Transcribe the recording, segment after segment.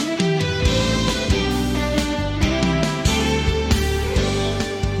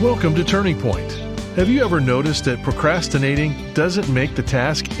Welcome to Turning Point. Have you ever noticed that procrastinating doesn't make the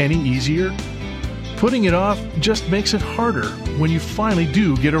task any easier? Putting it off just makes it harder when you finally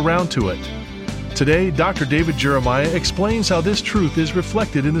do get around to it. Today, Dr. David Jeremiah explains how this truth is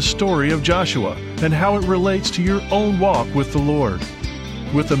reflected in the story of Joshua and how it relates to your own walk with the Lord.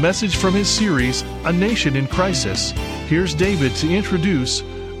 With a message from his series, A Nation in Crisis, here's David to introduce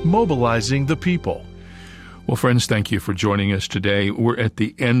Mobilizing the People. Well, friends, thank you for joining us today. We're at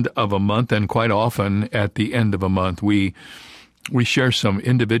the end of a month, and quite often at the end of a month, we share some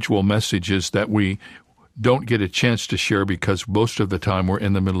individual messages that we don't get a chance to share because most of the time we're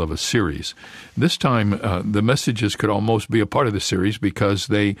in the middle of a series. This time, the messages could almost be a part of the series because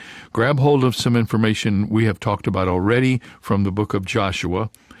they grab hold of some information we have talked about already from the book of Joshua.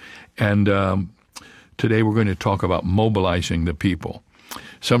 And today we're going to talk about mobilizing the people.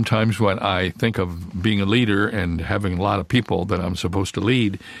 Sometimes when I think of being a leader and having a lot of people that I'm supposed to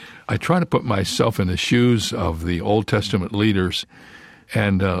lead, I try to put myself in the shoes of the Old Testament leaders.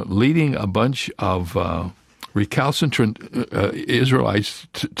 And leading a bunch of recalcitrant Israelites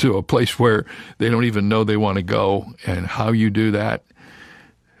to a place where they don't even know they want to go, and how you do that.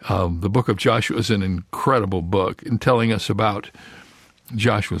 The book of Joshua is an incredible book in telling us about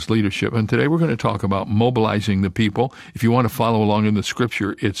Joshua's leadership. And today we're going to talk about mobilizing the people. If you want to follow along in the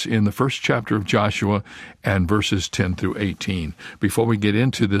scripture, it's in the first chapter of Joshua and verses 10 through 18. Before we get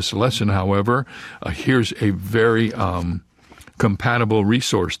into this lesson, however, here's a very compatible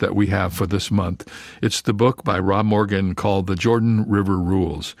resource that we have for this month. It's the book by Rob Morgan called The Jordan River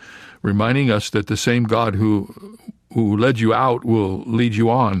Rules, reminding us that the same God who led you out will lead you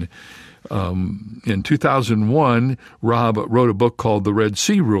on. In 2001, Rob wrote a book called The Red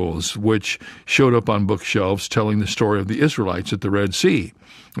Sea Rules, which showed up on bookshelves telling the story of the Israelites at the Red Sea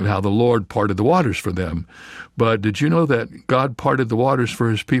and how the Lord parted the waters for them. But did you know that God parted the waters for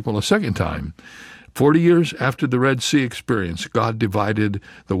his people a second time? 40 years after the Red Sea experience, God divided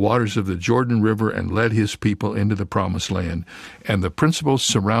the waters of the Jordan River and led his people into the Promised Land. And the principles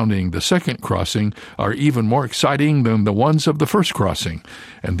surrounding the second crossing are even more exciting than the ones of the first crossing.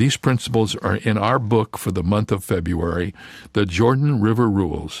 And these principles are in our book for the month of February, The Jordan River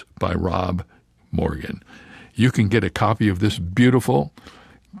Rules by Rob Morgan. You can get a copy of this beautiful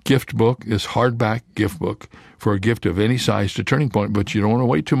gift book, this hardback gift book, for a gift of any size to Turning Point, but you don't want to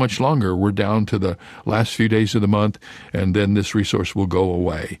wait too much longer. We're down to the last few days of the month, and then this resource will go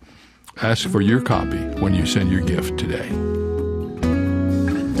away. Ask for your copy when you send your gift today.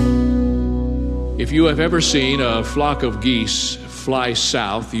 If you have ever seen a flock of geese fly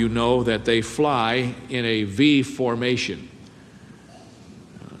south, you know that they fly in a V formation.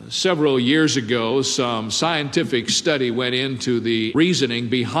 Several years ago, some scientific study went into the reasoning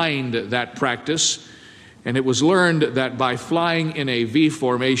behind that practice, and it was learned that by flying in a V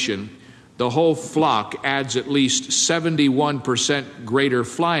formation, the whole flock adds at least 71% greater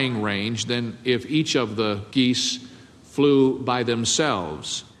flying range than if each of the geese flew by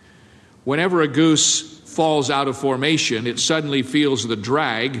themselves. Whenever a goose falls out of formation, it suddenly feels the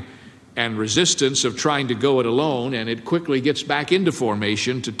drag and resistance of trying to go it alone, and it quickly gets back into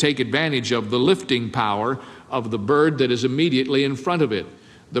formation to take advantage of the lifting power of the bird that is immediately in front of it.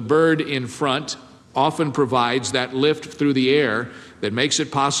 The bird in front often provides that lift through the air that makes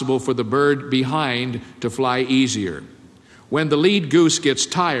it possible for the bird behind to fly easier. When the lead goose gets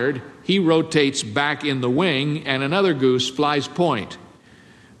tired, he rotates back in the wing and another goose flies point.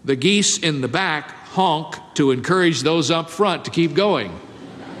 The geese in the back honk to encourage those up front to keep going.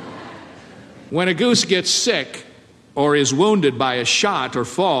 When a goose gets sick or is wounded by a shot or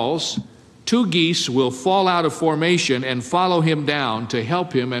falls, two geese will fall out of formation and follow him down to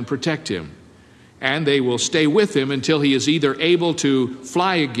help him and protect him. And they will stay with him until he is either able to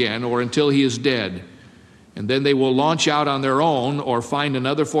fly again or until he is dead. And then they will launch out on their own or find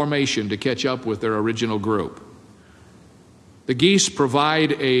another formation to catch up with their original group. The geese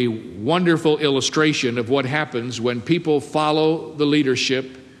provide a wonderful illustration of what happens when people follow the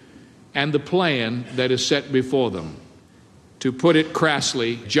leadership and the plan that is set before them. To put it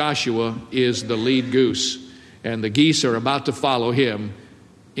crassly, Joshua is the lead goose, and the geese are about to follow him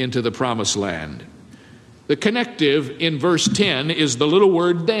into the Promised Land. The connective in verse 10 is the little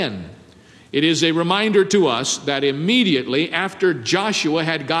word then. It is a reminder to us that immediately after Joshua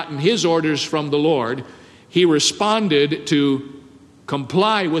had gotten his orders from the Lord, he responded to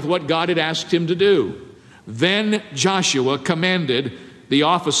comply with what God had asked him to do. Then Joshua commanded the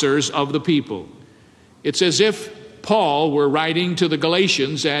officers of the people. It's as if Paul were writing to the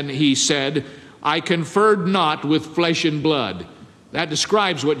Galatians and he said, I conferred not with flesh and blood. That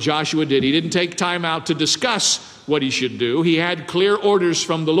describes what Joshua did. He didn't take time out to discuss what he should do. He had clear orders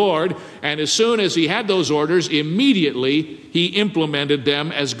from the Lord, and as soon as he had those orders, immediately he implemented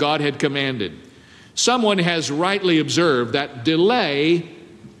them as God had commanded. Someone has rightly observed that delay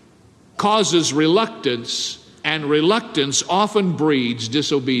causes reluctance, and reluctance often breeds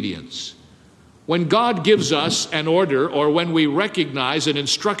disobedience. When God gives us an order, or when we recognize an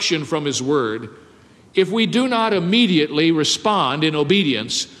instruction from His Word, if we do not immediately respond in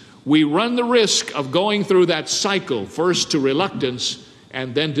obedience, we run the risk of going through that cycle, first to reluctance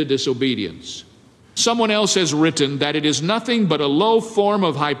and then to disobedience. Someone else has written that it is nothing but a low form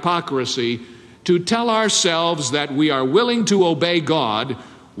of hypocrisy to tell ourselves that we are willing to obey God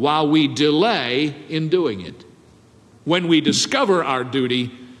while we delay in doing it. When we discover our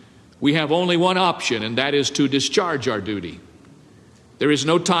duty, we have only one option, and that is to discharge our duty. There is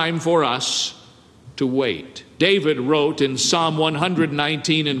no time for us to wait. David wrote in Psalm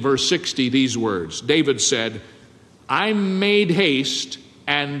 119 and verse 60 these words. David said, I made haste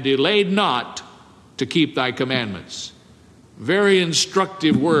and delayed not to keep thy commandments. Very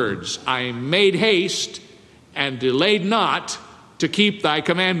instructive words. I made haste and delayed not to keep thy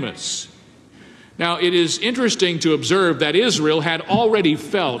commandments. Now, it is interesting to observe that Israel had already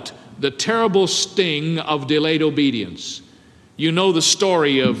felt the terrible sting of delayed obedience. You know the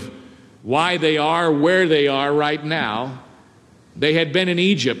story of why they are where they are right now. They had been in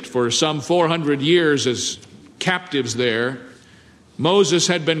Egypt for some 400 years as captives there. Moses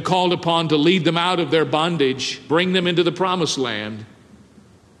had been called upon to lead them out of their bondage, bring them into the promised land.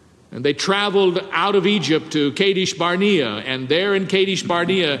 And they traveled out of Egypt to Kadesh Barnea, and there in Kadesh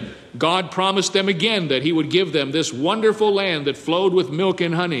Barnea, God promised them again that He would give them this wonderful land that flowed with milk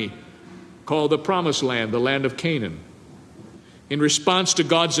and honey, called the Promised Land, the land of Canaan. In response to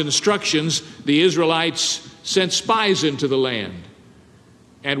God's instructions, the Israelites sent spies into the land.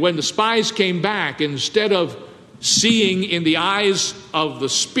 And when the spies came back, instead of seeing in the eyes of the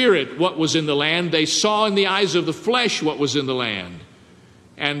Spirit what was in the land, they saw in the eyes of the flesh what was in the land.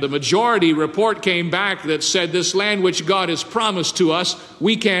 And the majority report came back that said, this land which God has promised to us,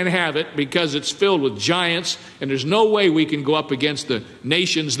 we can't have it because it's filled with giants, and there's no way we can go up against the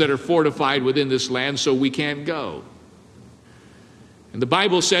nations that are fortified within this land, so we can't go. And the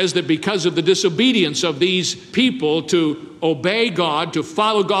Bible says that because of the disobedience of these people to obey God, to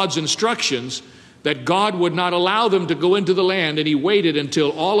follow God's instructions, that God would not allow them to go into the land, and He waited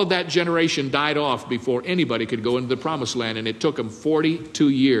until all of that generation died off before anybody could go into the promised land, and it took them 42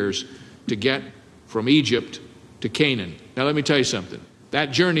 years to get from Egypt to Canaan. Now let me tell you something. That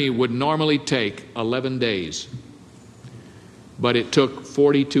journey would normally take 11 days, but it took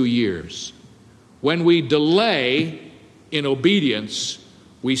 42 years. When we delay in obedience,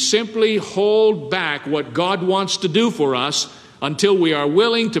 we simply hold back what God wants to do for us until we are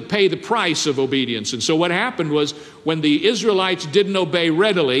willing to pay the price of obedience. And so what happened was, when the Israelites didn't obey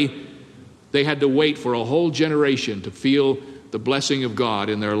readily, they had to wait for a whole generation to feel the blessing of God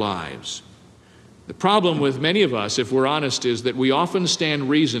in their lives. The problem with many of us, if we're honest, is that we often stand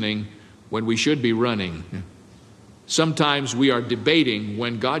reasoning when we should be running. Sometimes we are debating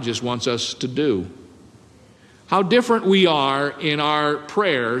when God just wants us to do. How different we are in our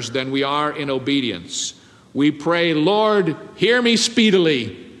prayers than we are in obedience. We pray, Lord, hear me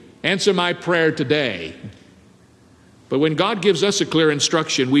speedily. Answer my prayer today. But when God gives us a clear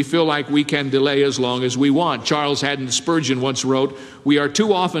instruction, we feel like we can delay as long as we want. Charles Haddon Spurgeon once wrote, we are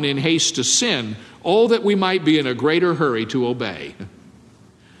too often in haste to sin, oh, that we might be in a greater hurry to obey.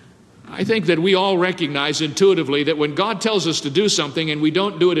 I think that we all recognize intuitively that when God tells us to do something and we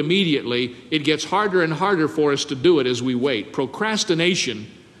don't do it immediately, it gets harder and harder for us to do it as we wait. Procrastination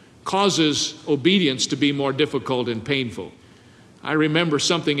causes obedience to be more difficult and painful. I remember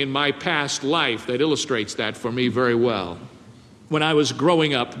something in my past life that illustrates that for me very well. When I was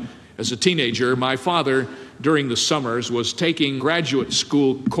growing up as a teenager, my father, during the summers, was taking graduate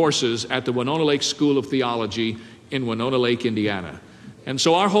school courses at the Winona Lake School of Theology in Winona Lake, Indiana. And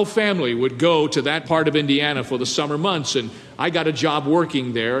so our whole family would go to that part of Indiana for the summer months, and I got a job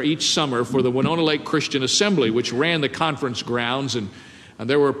working there each summer for the Winona Lake Christian Assembly, which ran the conference grounds, and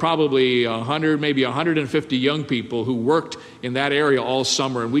there were probably 100, maybe 150 young people who worked in that area all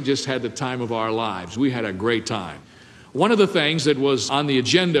summer, and we just had the time of our lives. We had a great time. One of the things that was on the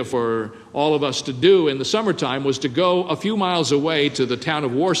agenda for all of us to do in the summertime was to go a few miles away to the town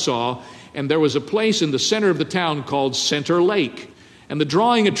of Warsaw, and there was a place in the center of the town called Center Lake. And the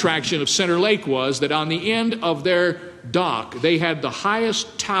drawing attraction of Center Lake was that on the end of their dock, they had the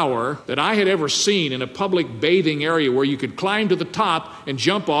highest tower that I had ever seen in a public bathing area where you could climb to the top and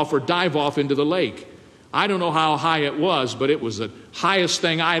jump off or dive off into the lake. I don't know how high it was, but it was the highest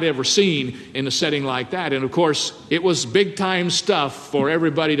thing I'd ever seen in a setting like that. And of course, it was big time stuff for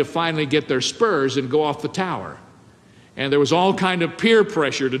everybody to finally get their spurs and go off the tower. And there was all kind of peer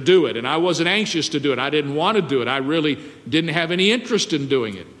pressure to do it. And I wasn't anxious to do it. I didn't want to do it. I really didn't have any interest in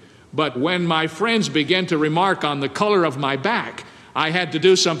doing it. But when my friends began to remark on the color of my back, I had to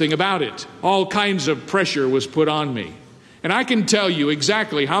do something about it. All kinds of pressure was put on me. And I can tell you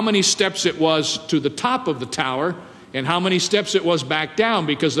exactly how many steps it was to the top of the tower and how many steps it was back down,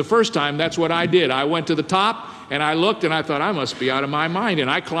 because the first time that's what I did. I went to the top and I looked and I thought, I must be out of my mind, and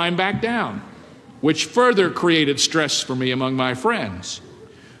I climbed back down, which further created stress for me among my friends.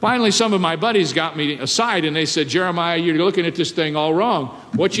 Finally, some of my buddies got me aside and they said, Jeremiah, you're looking at this thing all wrong.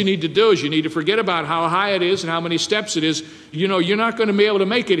 What you need to do is you need to forget about how high it is and how many steps it is. You know, you're not going to be able to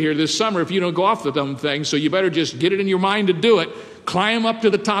make it here this summer if you don't go off the dumb thing, so you better just get it in your mind to do it. Climb up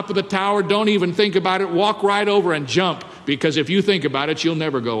to the top of the tower. Don't even think about it. Walk right over and jump, because if you think about it, you'll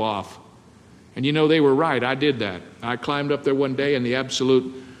never go off. And you know, they were right. I did that. I climbed up there one day in the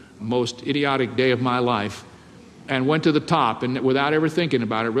absolute most idiotic day of my life, and went to the top, and without ever thinking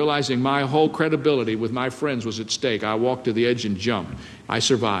about it, realizing my whole credibility with my friends was at stake, I walked to the edge and jumped. I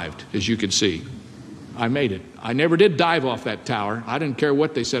survived, as you can see. I made it. I never did dive off that tower. I didn't care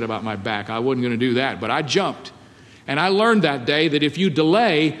what they said about my back. I wasn't going to do that, but I jumped. And I learned that day that if you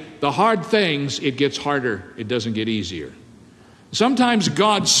delay the hard things, it gets harder. It doesn't get easier. Sometimes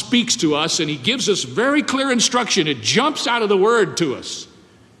God speaks to us and He gives us very clear instruction. It jumps out of the Word to us.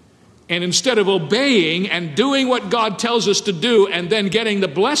 And instead of obeying and doing what God tells us to do and then getting the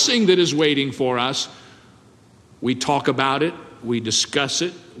blessing that is waiting for us, we talk about it, we discuss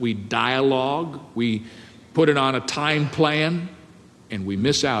it, we dialogue, we put it on a time plan, and we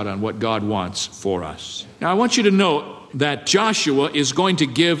miss out on what God wants for us. Now, I want you to note that Joshua is going to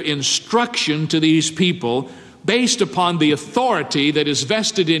give instruction to these people based upon the authority that is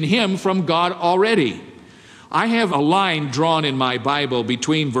vested in him from God already. I have a line drawn in my Bible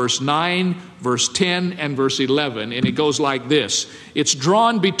between verse 9, verse 10, and verse 11, and it goes like this. It's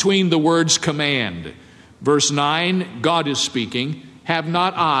drawn between the words command. Verse 9, God is speaking, have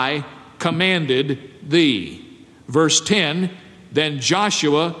not I commanded thee? Verse 10, then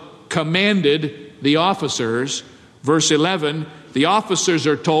Joshua commanded the officers. Verse 11, the officers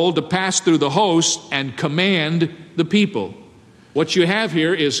are told to pass through the host and command the people. What you have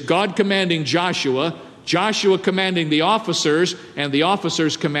here is God commanding Joshua, Joshua commanding the officers, and the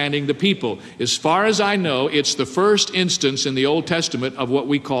officers commanding the people. As far as I know, it's the first instance in the Old Testament of what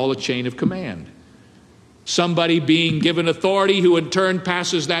we call a chain of command. Somebody being given authority who in turn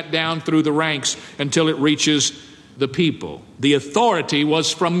passes that down through the ranks until it reaches the people. The authority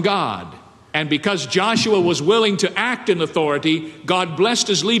was from God. And because Joshua was willing to act in authority, God blessed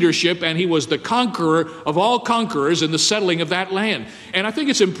his leadership, and he was the conqueror of all conquerors in the settling of that land. And I think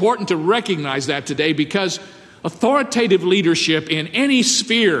it's important to recognize that today, because authoritative leadership in any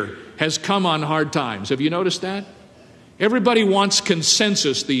sphere has come on hard times. Have you noticed that? Everybody wants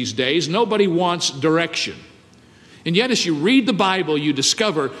consensus these days. Nobody wants direction. And yet, as you read the Bible, you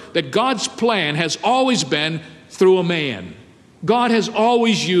discover that God's plan has always been through a man. God has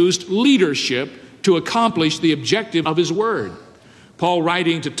always used leadership to accomplish the objective of His Word. Paul,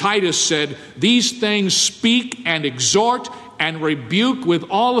 writing to Titus, said, these things speak and exhort and rebuke with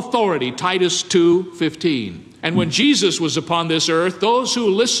all authority, Titus 2:15. And when Jesus was upon this earth, those who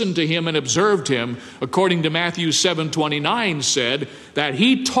listened to Him and observed Him, according to Matthew 7:29, said that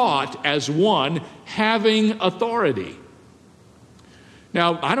He taught as one having authority.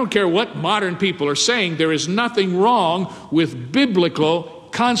 Now, I don't care what modern people are saying, there is nothing wrong with biblical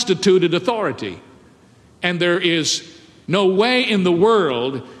constituted authority. And there is no way in the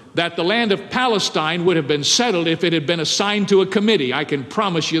world that the land of Palestine would have been settled if it had been assigned to a committee. I can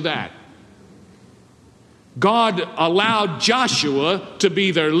promise you that. God allowed Joshua to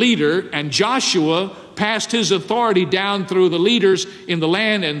be their leader, and Joshua passed his authority down through the leaders in the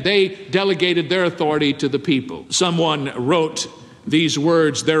land, and they delegated their authority to the people. Someone wrote these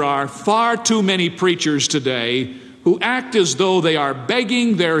words, there are far too many preachers today who act as though they are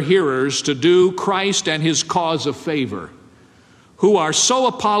begging their hearers to do Christ and His cause a favor, who are so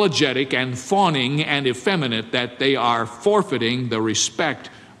apologetic and fawning and effeminate that they are forfeiting the respect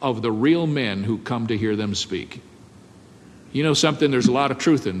of the real men who come to hear them speak. You know something? There's a lot of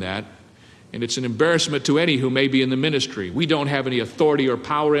truth in that. And it's an embarrassment to any who may be in the ministry. We don't have any authority or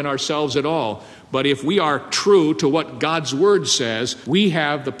power in ourselves at all. But if we are true to what God's Word says, we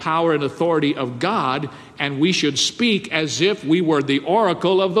have the power and authority of God, and we should speak as if we were the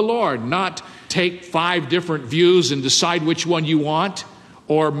oracle of the Lord, not take 5 different views and decide which one you want,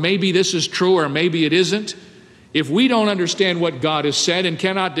 or maybe this is true, or maybe it isn't. If we don't understand what God has said and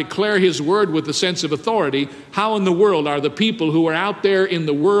cannot declare His word with a sense of authority, how in the world are the people who are out there in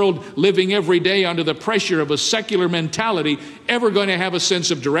the world living every day under the pressure of a secular mentality ever going to have a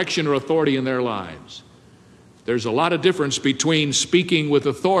sense of direction or authority in their lives? There's a lot of difference between speaking with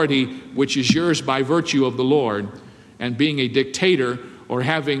authority, which is yours by virtue of the Lord, and being a dictator or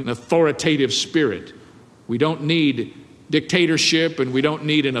having an authoritative spirit. We don't need dictatorship, and we don't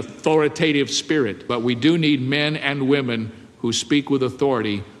need an authoritative spirit, but we do need men and women who speak with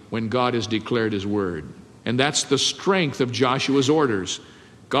authority when God has declared His word. And that's the strength of Joshua's orders.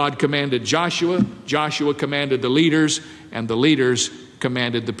 God commanded Joshua, Joshua commanded the leaders, and the leaders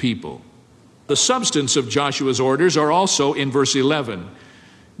commanded the people. The substance of Joshua's orders are also in verse 11.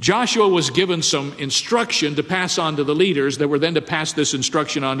 Joshua was given some instruction to pass on to the leaders that were then to pass this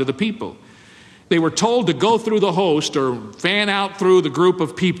instruction on to the people. They were told to go through the host, or fan out through the group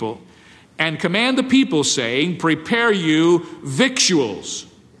of people, and command the people, saying, "Prepare you victuals."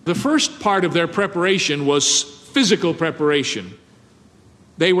 The first part of their preparation was physical preparation.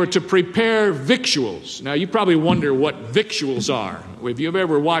 They were to prepare victuals. Now, you probably wonder what victuals are. If you've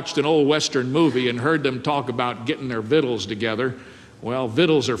ever watched an old Western movie and heard them talk about getting their victuals together, well,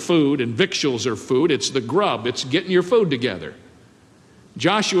 victuals are food and victuals are food. It's the grub. It's getting your food together.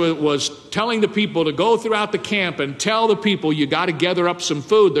 Joshua was telling the people to go throughout the camp and tell the people, you got to gather up some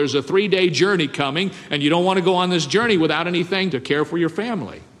food. There's a 3-day journey coming, and you don't want to go on this journey without anything to care for your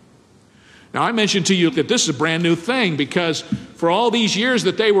family. Now, I mentioned to you that this is a brand new thing, because for all these years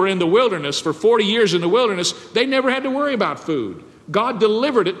that they were in the wilderness, for 40 years in the wilderness, they never had to worry about food. God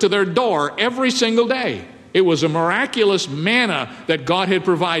delivered it to their door every single day. It was a miraculous manna that God had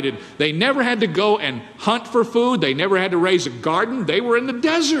provided. They never had to go and hunt for food. They never had to raise a garden. They were in the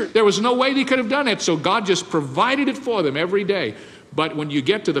desert. There was no way they could have done it. So God just provided it for them every day. But when you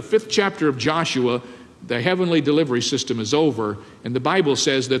get to the 5th chapter of Joshua, the heavenly delivery system is over. And the Bible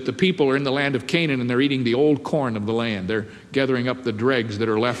says that the people are in the land of Canaan and they're eating the old corn of the land. They're gathering up the dregs that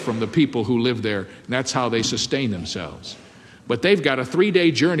are left from the people who live there. And that's how they sustain themselves. But they've got a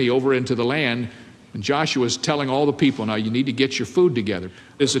 3-day journey over into the land. And Joshua is telling all the people, now you need to get your food together.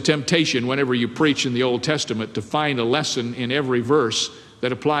 It's a temptation whenever you preach in the Old Testament to find a lesson in every verse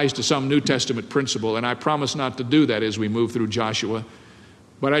that applies to some New Testament principle. And I promise not to do that as we move through Joshua.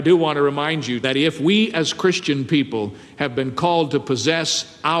 But I do want to remind you that if we as Christian people have been called to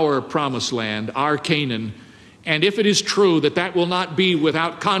possess our promised land, our Canaan, and if it is true that that will not be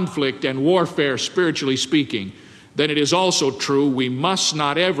without conflict and warfare, spiritually speaking, then it is also true we must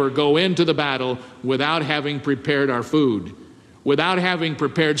not ever go into the battle without having prepared our food, without having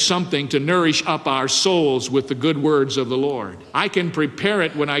prepared something to nourish up our souls with the good words of the Lord. I can prepare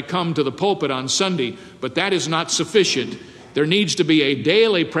it when I come to the pulpit on Sunday, but that is not sufficient. There needs to be a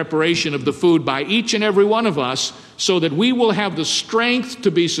daily preparation of the food by each and every one of us so that we will have the strength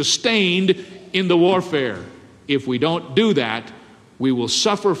to be sustained in the warfare. If we don't do that, we will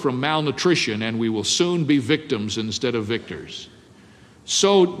suffer from malnutrition and we will soon be victims instead of victors.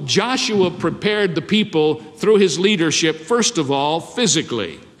 So Joshua prepared the people through his leadership, first of all,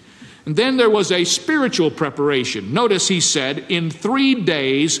 physically. And then there was a spiritual preparation. Notice he said, in 3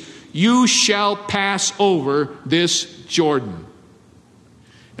 days you shall pass over this Jordan.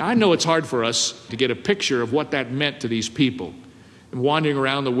 Now I know it's hard for us to get a picture of what that meant to these people. Wandering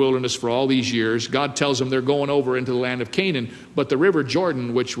around the wilderness for all these years, God tells them they're going over into the land of Canaan, but the river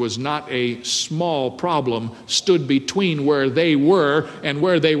Jordan, which was not a small problem, stood between where they were and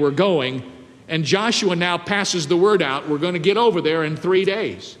where they were going. And Joshua now passes the word out, we're going to get over there in 3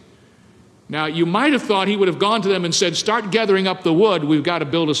 days. Now, you might have thought he would have gone to them and said, start gathering up the wood, we've got to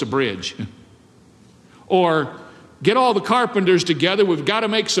build us a bridge. Or, get all the carpenters together, we've got to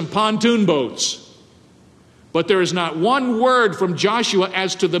make some pontoon boats. But there is not one word from Joshua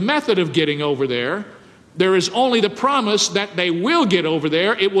as to the method of getting over there. There is only the promise that they will get over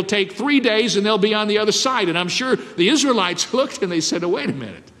there. It will take 3 days and they'll be on the other side. And I'm sure the Israelites looked and they said, oh, wait a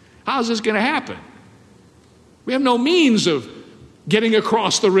minute. How's this going to happen? We have no means of getting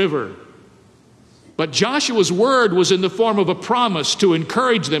across the river. But Joshua's word was in the form of a promise to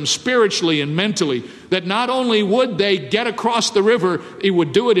encourage them spiritually and mentally that not only would they get across the river, he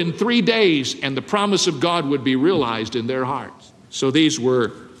would do it in 3 days, and the promise of God would be realized in their hearts. So these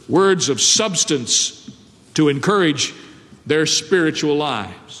were words of substance to encourage their spiritual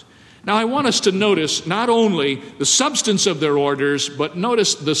lives. Now I want us to notice not only the substance of their orders, but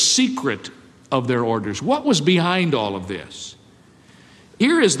notice the secret of their orders. What was behind all of this?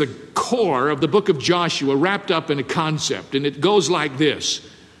 Here is the core of the book of Joshua wrapped up in a concept, and it goes like this.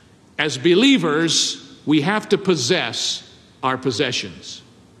 As believers, we have to possess our possessions.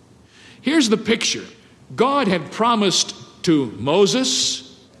 Here's the picture. God had promised to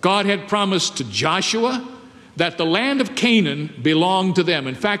Moses, God had promised to Joshua, that the land of Canaan belonged to them.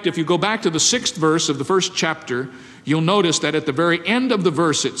 In fact, if you go back to the 6th verse of the 1st chapter, you'll notice that at the very end of the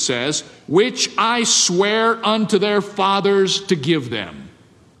verse it says, which I swear unto their fathers to give them.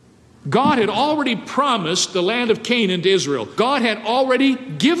 God had already promised the land of Canaan to Israel. God had already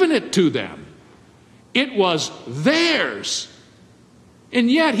given it to them. It was theirs. And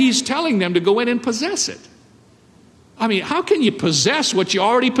yet he's telling them to go in and possess it. I mean, how can you possess what you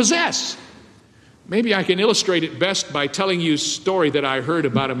already possess? Maybe I can illustrate it best by telling you a story that I heard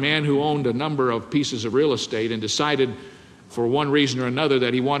about a man who owned a number of pieces of real estate and decided for one reason or another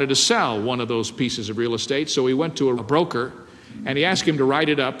that he wanted to sell one of those pieces of real estate. So he went to a broker and he asked him to write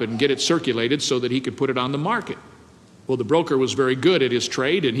it up and get it circulated so that he could put it on the market. Well, the broker was very good at his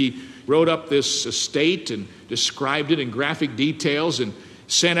trade, and he wrote up this estate and described it in graphic details and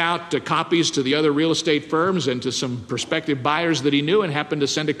sent out copies to the other real estate firms and to some prospective buyers that he knew, and happened to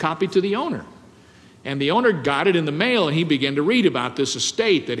send a copy to the owner. And the owner got it in the mail, and he began to read about this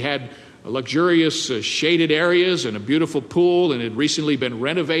estate that had luxurious shaded areas and a beautiful pool, and had recently been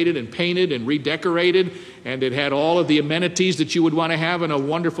renovated and painted and redecorated, and it had all of the amenities that you would want to have in a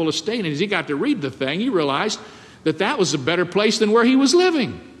wonderful estate. And as he got to read the thing, he realized that that was a better place than where he was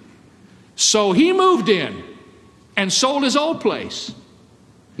living. So he moved in and sold his old place.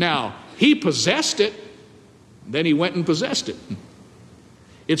 Now, he possessed it, then he went and possessed it.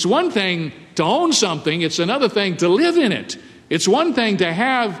 It's one thing to own something, it's another thing to live in it. It's one thing to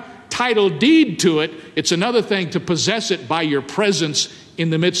have title deed to it, it's another thing to possess it by your presence in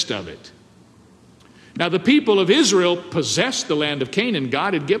the midst of it. Now, the people of Israel possessed the land of Canaan.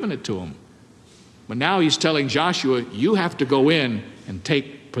 God had given it to them. But now he's telling Joshua, you have to go in and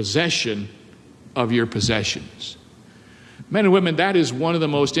take possession of your possessions. Men and women, that is one of the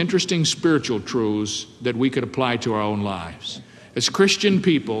most interesting spiritual truths that we could apply to our own lives. As Christian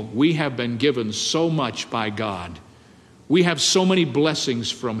people, we have been given so much by God. We have so many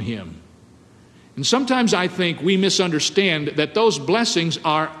blessings from Him. And sometimes I think we misunderstand that those blessings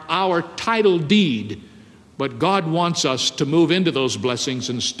are our title deed, but God wants us to move into those blessings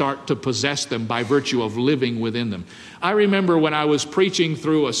and start to possess them by virtue of living within them. I remember when I was preaching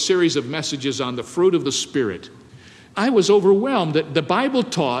through a series of messages on the fruit of the Spirit, I was overwhelmed that the Bible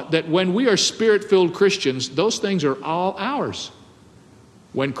taught that when we are Spirit-filled Christians, those things are all ours.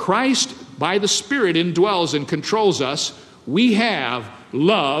 When Christ, by the Spirit, indwells and controls us, we have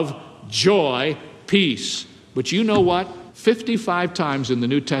love, joy, peace. But you know what? 55 times in the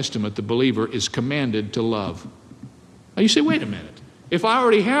New Testament, the believer is commanded to love. Now you say, wait a minute. If I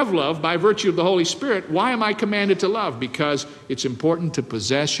already have love by virtue of the Holy Spirit, why am I commanded to love? Because it's important to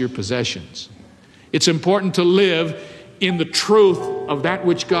possess your possessions. It's important to live in the truth of that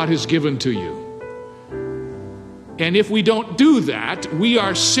which God has given to you. And if we don't do that, we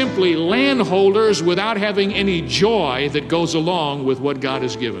are simply landholders without having any joy that goes along with what God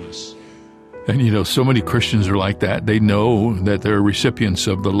has given us. And you know, so many Christians are like that. They know that they're recipients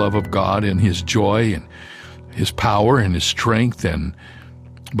of the love of God and His joy and His power and His strength,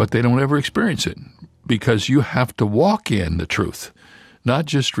 but they don't ever experience it, because you have to walk in the truth, not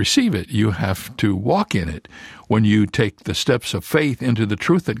just receive it. You have to walk in it. When you take the steps of faith into the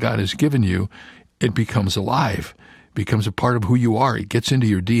truth that God has given you, it becomes alive, becomes a part of who you are. It gets into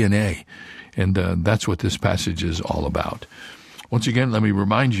your DNA, and that's what this passage is all about. Once again, let me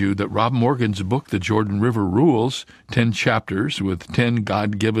remind you that Rob Morgan's book, The Jordan River Rules, 10 chapters with 10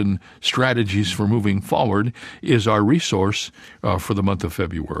 God-given strategies for moving forward, is our resource for the month of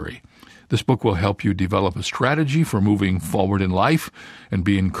February. This book will help you develop a strategy for moving forward in life and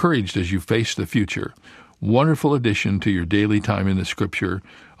be encouraged as you face the future. Wonderful addition to your daily time in the Scripture,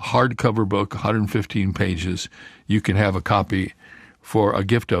 a hardcover book, 115 pages. You can have a copy for a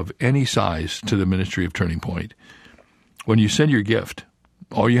gift of any size to the ministry of Turning Point. When you send your gift,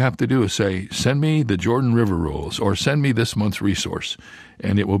 all you have to do is say, send me the Jordan River Rules, or send me this month's resource,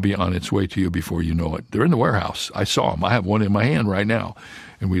 and it will be on its way to you before you know it. They're in the warehouse. I saw them. I have one in my hand right now,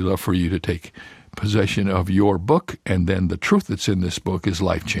 and we love for you to take possession of your book, and then the truth that's in this book is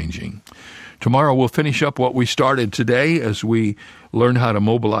life-changing. Tomorrow we'll finish up what we started today as we learn how to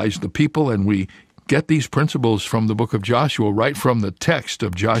mobilize the people, and we get these principles from the book of Joshua, right from the text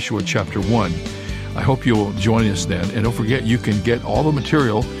of Joshua chapter 1. I hope you'll join us then. And don't forget, you can get all the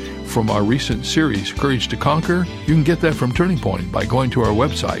material from our recent series, Courage to Conquer. You can get that from Turning Point by going to our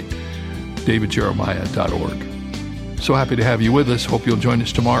website, davidjeremiah.org. So happy to have you with us. Hope you'll join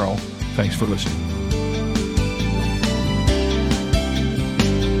us tomorrow. Thanks for listening.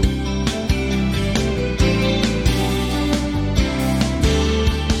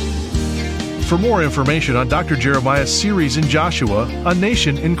 For more information on Dr. Jeremiah's series in Joshua, A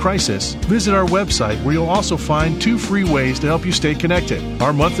Nation in Crisis, visit our website where you'll also find 2 free ways to help you stay connected: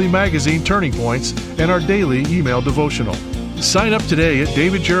 our monthly magazine, Turning Points, and our daily email devotional. Sign up today at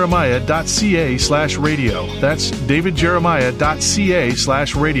davidjeremiah.ca/radio. That's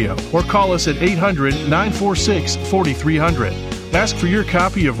davidjeremiah.ca/radio. Or call us at 800-946-4300. Ask for your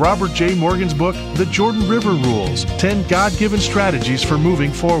copy of Robert J. Morgan's book, The Jordan River Rules, 10 God-Given Strategies for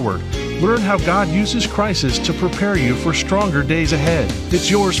Moving Forward. Learn how God uses crisis to prepare you for stronger days ahead. It's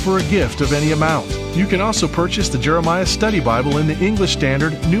yours for a gift of any amount. You can also purchase the Jeremiah Study Bible in the English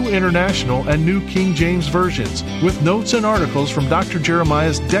Standard, New International, and New King James versions, with notes and articles from Dr.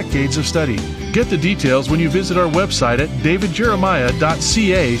 Jeremiah's decades of study. Get the details when you visit our website at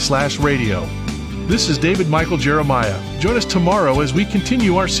davidjeremiah.ca/radio. This is David Michael Jeremiah. Join us tomorrow as we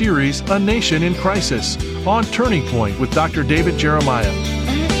continue our series, A Nation in Crisis, on Turning Point with Dr. David Jeremiah.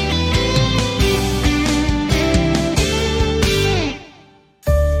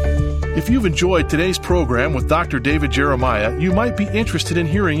 If you've enjoyed today's program with Dr. David Jeremiah, you might be interested in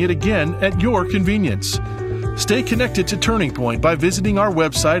hearing it again at your convenience. Stay connected to Turning Point by visiting our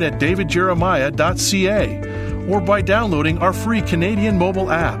website at davidjeremiah.ca or by downloading our free Canadian mobile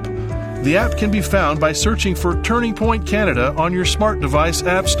app. The app can be found by searching for Turning Point Canada on your smart device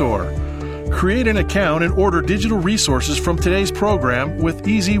app store. Create an account and order digital resources from today's program with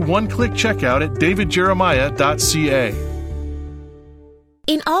easy one-click checkout at davidjeremiah.ca.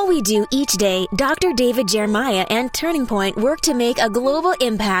 In all we do each day, Dr. David Jeremiah and Turning Point work to make a global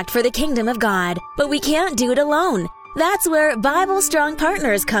impact for the kingdom of God. But we can't do it alone. That's where Bible Strong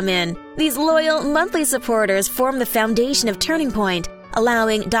Partners come in. These loyal monthly supporters form the foundation of Turning Point,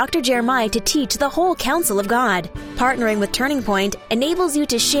 allowing Dr. Jeremiah to teach the whole counsel of God. Partnering with Turning Point enables you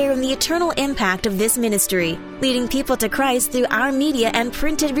to share in the eternal impact of this ministry, leading people to Christ through our media and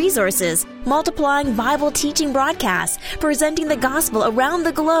printed resources, multiplying Bible teaching broadcasts, presenting the gospel around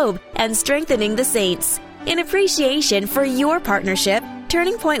the globe, and strengthening the saints. In appreciation for your partnership,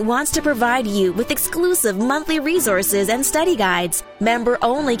 Turning Point wants to provide you with exclusive monthly resources and study guides,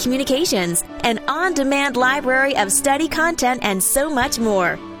 member-only communications, an on-demand library of study content, and so much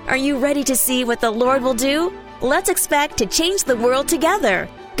more. Are you ready to see what the Lord will do? Let's expect to change the world together.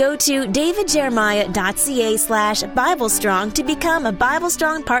 Go to davidjeremiah.ca/BibleStrong to become a Bible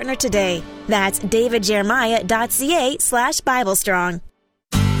Strong partner today. That's davidjeremiah.ca/BibleStrong.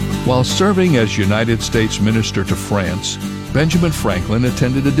 While serving as United States Minister to France, Benjamin Franklin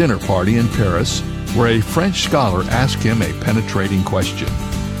attended a dinner party in Paris where a French scholar asked him a penetrating question.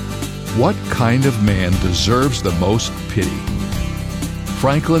 What kind of man deserves the most pity?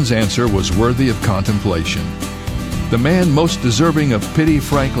 Franklin's answer was worthy of contemplation. The man most deserving of pity,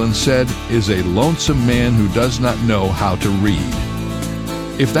 Franklin said, is a lonesome man who does not know how to read.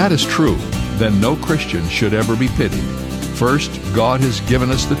 If that is true, then no Christian should ever be pitied. First, God has given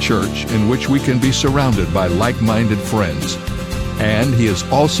us the church in which we can be surrounded by like-minded friends. And He has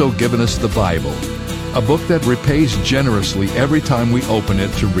also given us the Bible, a book that repays generously every time we open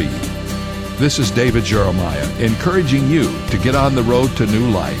it to read. This is David Jeremiah, encouraging you to get on the road to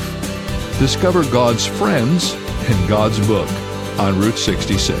new life. Discover God's friends in God's book on Route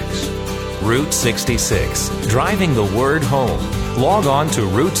 66. Route 66, driving the word home. Log on to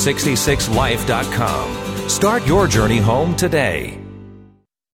Route66Life.com. Start your journey home today.